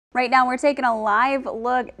Right now, we're taking a live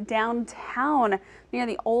look downtown near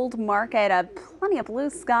the old market. Plenty of blue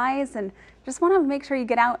skies, and just want to make sure you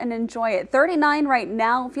get out and enjoy it. 39 right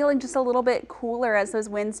now, feeling just a little bit cooler as those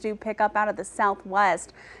winds do pick up out of the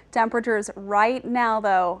southwest. Temperatures right now,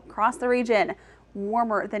 though, across the region,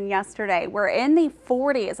 warmer than yesterday. We're in the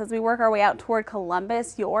 40s as we work our way out toward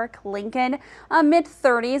Columbus, York, Lincoln, mid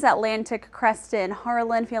 30s, Atlantic, Creston,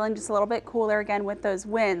 Harlan, feeling just a little bit cooler again with those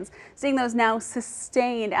winds. Seeing those now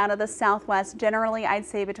sustained out of the southwest, generally I'd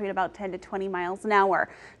say between about 10 to 20 miles an hour.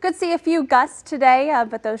 Could see a few gusts today,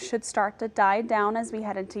 but those should start to die down as we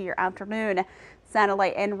head into your afternoon.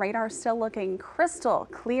 Satellite and radar still looking crystal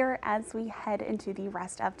clear as we head into the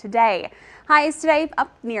rest of today. Highs today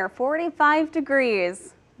up near 45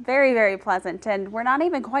 degrees. Very, very pleasant, and we're not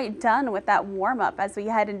even quite done with that warm up as we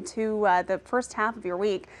head into the first half of your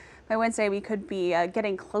week. By Wednesday, we could be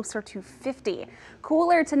getting closer to 50.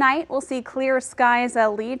 Cooler tonight. We'll see clear skies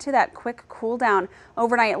lead to that quick cool down.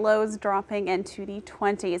 Overnight lows dropping into the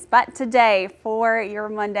 20s. But today, for your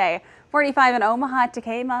Monday, 45 in Omaha,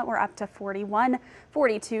 Tekamah, we're up to 41,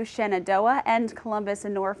 42 Shenandoah, and Columbus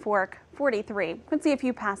and Norfolk, 43. Could see a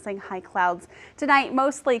few passing high clouds. Tonight,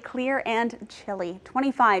 mostly clear and chilly.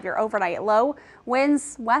 25, your overnight low.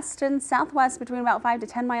 Winds west and southwest between about 5 to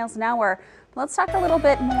 10 miles an hour. Let's talk a little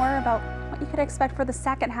bit more about what you could expect for the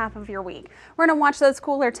second half of your week. We're going to watch those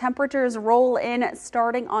cooler temperatures roll in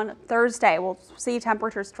starting on Thursday. We'll see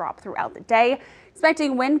temperatures drop throughout the day.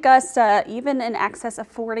 Expecting wind gusts even in excess of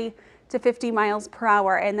 40 to 50 miles per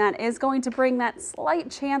hour, and that is going to bring that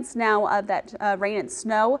slight chance now of that rain and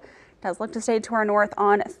snow. It does look to stay to our north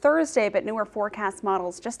on Thursday, but newer forecast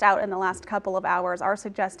models just out in the last couple of hours are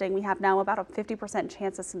suggesting we have now about a 50%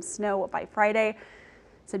 chance of some snow by Friday.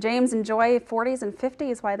 So James, enjoy 40s and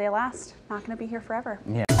 50s while they last. Not going to be here forever.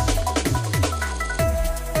 Yeah.